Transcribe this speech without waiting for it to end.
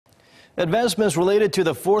Advancements related to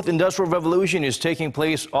the fourth industrial revolution is taking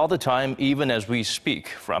place all the time, even as we speak.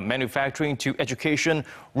 From manufacturing to education,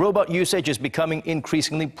 robot usage is becoming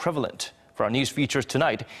increasingly prevalent. For our news features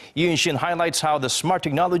tonight, Unshin highlights how the smart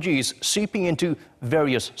technology is seeping into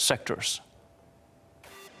various sectors.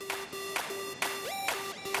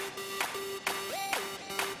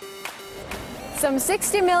 Some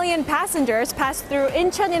 60 million passengers pass through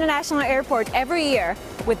Incheon International Airport every year,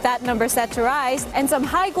 with that number set to rise and some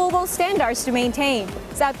high global standards to maintain.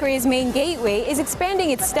 South Korea's main gateway is expanding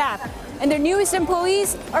its staff, and their newest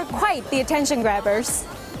employees are quite the attention grabbers.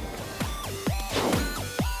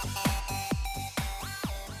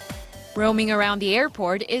 Roaming around the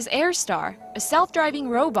airport is Airstar, a self-driving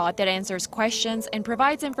robot that answers questions and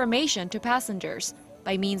provides information to passengers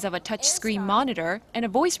by means of a touchscreen monitor and a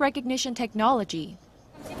voice recognition technology.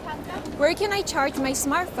 Where can I charge my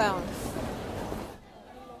smartphone?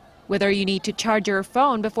 Whether you need to charge your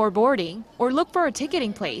phone before boarding or look for a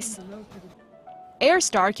ticketing place,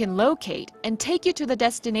 Airstar can locate and take you to the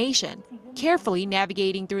destination, carefully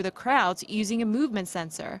navigating through the crowds using a movement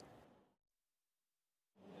sensor.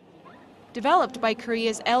 Developed by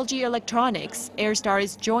Korea's LG Electronics, Airstar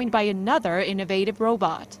is joined by another innovative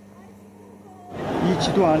robot. 이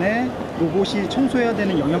지도 안에 로봇이 청소해야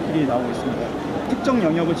되는 영역들이 나오고 있습니다. 특정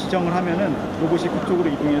영역을 지정을 하면은 로봇이 그쪽으로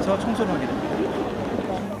이동해서 청소를 하게 됩니다.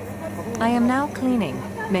 I am now cleaning.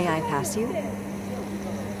 May I pass you?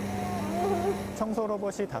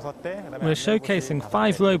 We're showcasing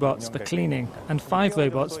 5 robots for cleaning and 5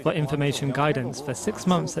 robots for information guidance for 6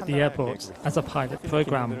 months at the airport as a pilot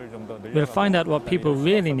program. We'll find out what people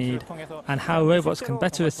really need and how robots can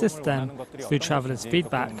better assist them through travelers'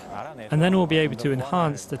 feedback, and then we'll be able to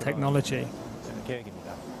enhance the technology.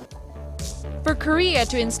 For Korea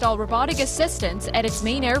to install robotic assistants at its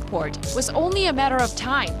main airport was only a matter of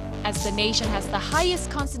time, as the nation has the highest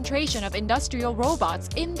concentration of industrial robots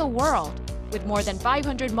in the world, with more than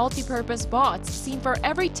 500 multi-purpose bots seen for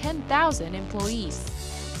every 10,000 employees.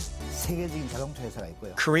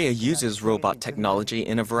 Korea uses robot technology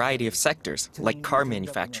in a variety of sectors, like car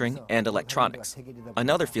manufacturing and electronics.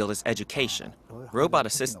 Another field is education.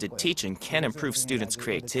 Robot-assisted teaching can improve students'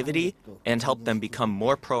 creativity and help them become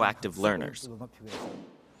more proactive learners.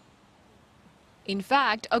 In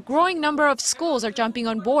fact, a growing number of schools are jumping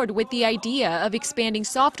on board with the idea of expanding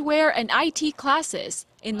software and IT classes,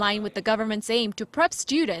 in line with the government's aim to prep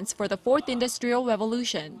students for the fourth industrial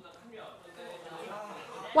revolution.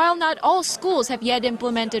 While not all schools have yet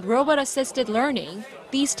implemented robot-assisted learning,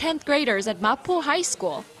 these 10th graders at Mapo High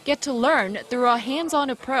School get to learn through a hands-on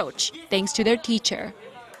approach, thanks to their teacher.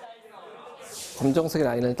 검정색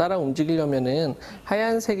라인을 따라 움직이려면은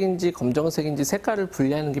하얀색인지 검정색인지 색깔을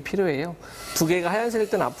분리하는 게 필요해요. 두 개가 하얀색일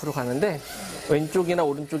때는 앞으로 가는데 왼쪽이나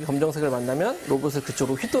오른쪽이 검정색을 만나면 로봇을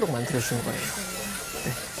그쪽으로 휘도록 만들어주는 거예요.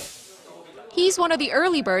 네. He's one of the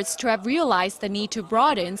early birds to have realized the need to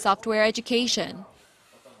broaden software education.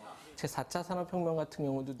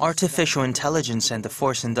 Artificial intelligence and the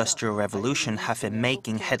fourth industrial revolution have been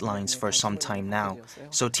making headlines for some time now,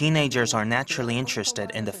 so teenagers are naturally interested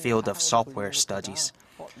in the field of software studies.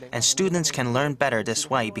 And students can learn better this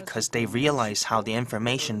way because they realize how the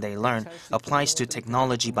information they learn applies to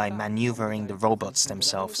technology by maneuvering the robots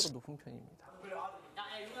themselves.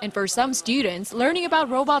 And for some students, learning about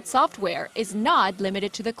robot software is not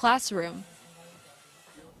limited to the classroom.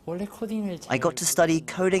 I got to study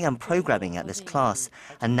coding and programming at this class,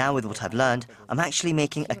 and now with what I've learned, I'm actually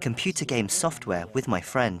making a computer game software with my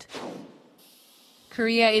friend.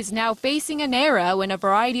 Korea is now facing an era when a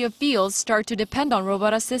variety of fields start to depend on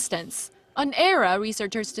robot assistance. An era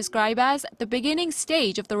researchers describe as the beginning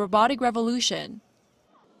stage of the robotic revolution.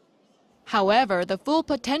 However, the full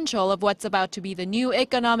potential of what's about to be the new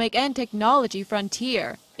economic and technology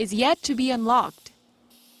frontier is yet to be unlocked.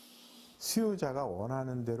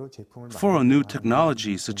 For a new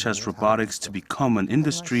technology such as robotics to become an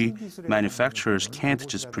industry, manufacturers can't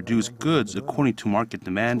just produce goods according to market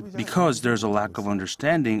demand because there's a lack of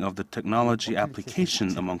understanding of the technology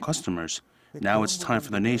application among customers. Now it's time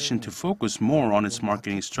for the nation to focus more on its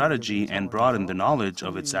marketing strategy and broaden the knowledge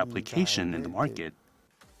of its application in the market.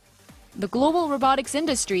 The global robotics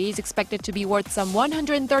industry is expected to be worth some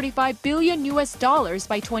 $135 billion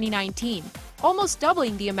by 2019, almost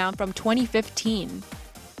doubling the amount from 2015.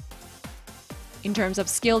 In terms of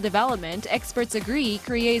skill development, experts agree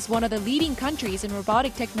Korea is one of the leading countries in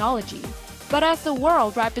robotic technology. But as the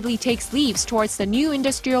world rapidly takes leaps towards the new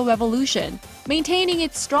industrial revolution, maintaining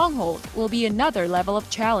its stronghold will be another level of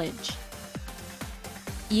challenge.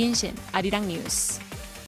 Incheon, Arirang News.